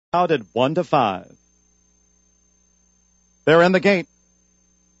out at 1-5. They're in the gate.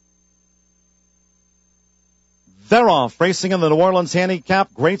 They're off, racing in the New Orleans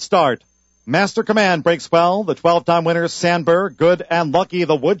Handicap. Great start. Master Command breaks well. The 12-time winner, Sandberg, Good and Lucky,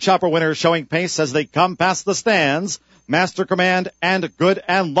 the Woodchopper winner, showing pace as they come past the stands. Master Command and Good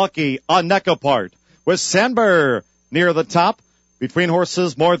and Lucky a neck apart, with Sandberg near the top. Between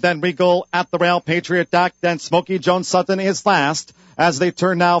horses, More Than Regal at the rail, Patriot Act, and Smokey Jones Sutton is last as they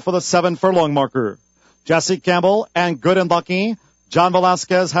turn now for the 7 furlong marker. Jesse Campbell and Good and Lucky. John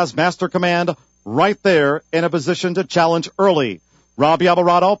Velazquez has Master Command right there in a position to challenge early. Robbie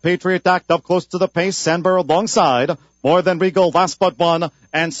Albarado, Patriot Act up close to the pace. Sandberg alongside. More Than Regal, last but one.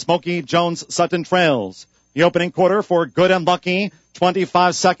 And Smokey Jones Sutton trails. The opening quarter for Good and Lucky,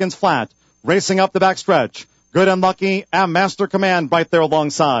 25 seconds flat. Racing up the backstretch. Good and Lucky and Master Command right there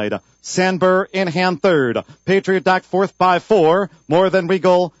alongside. Sandberg in hand third. Patriot Act fourth by 4. More Than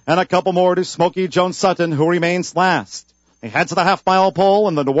Regal and a couple more to Smokey Jones Sutton, who remains last. They head to the half-mile pole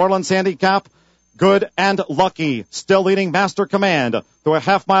in the New Orleans Handicap. Good and Lucky still leading Master Command through a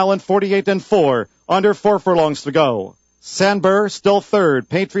half-mile in 48 4. Under 4 furlongs to go. Sandberg still third.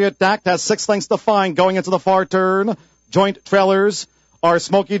 Patriot Act has 6 lengths to find going into the far turn. Joint trailers are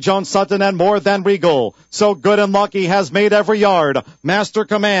Smokey Jones Sutton and More Than Regal. So Good and Lucky has made every yard. Master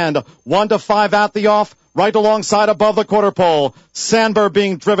Command 1-5 at the off, right alongside above the quarter pole. Sandberg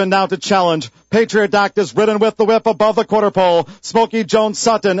being driven now to challenge. Patriot Act is ridden with the whip above the quarter pole. Smokey Jones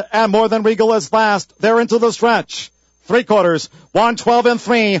Sutton and More Than Regal is last. They're into the stretch. 3/4, 112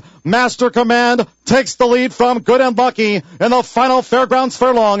 3. Master Command takes the lead from Good and Lucky in the final Fairgrounds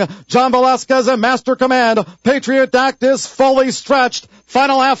furlong. John Velazquez and Master Command. Patriot Act is fully stretched.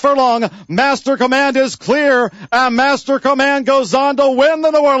 Final half furlong. Master Command is clear, and Master Command goes on to win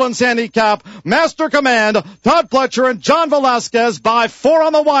the New Orleans Handicap. Master Command, Todd Pletcher and John Velazquez by 4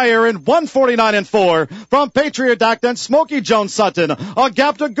 on the wire in 149 4. From Patriot Act and Smokey Jones Sutton, a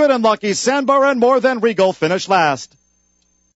gap to Good and Lucky. Sandberg and More Than Regal finish last.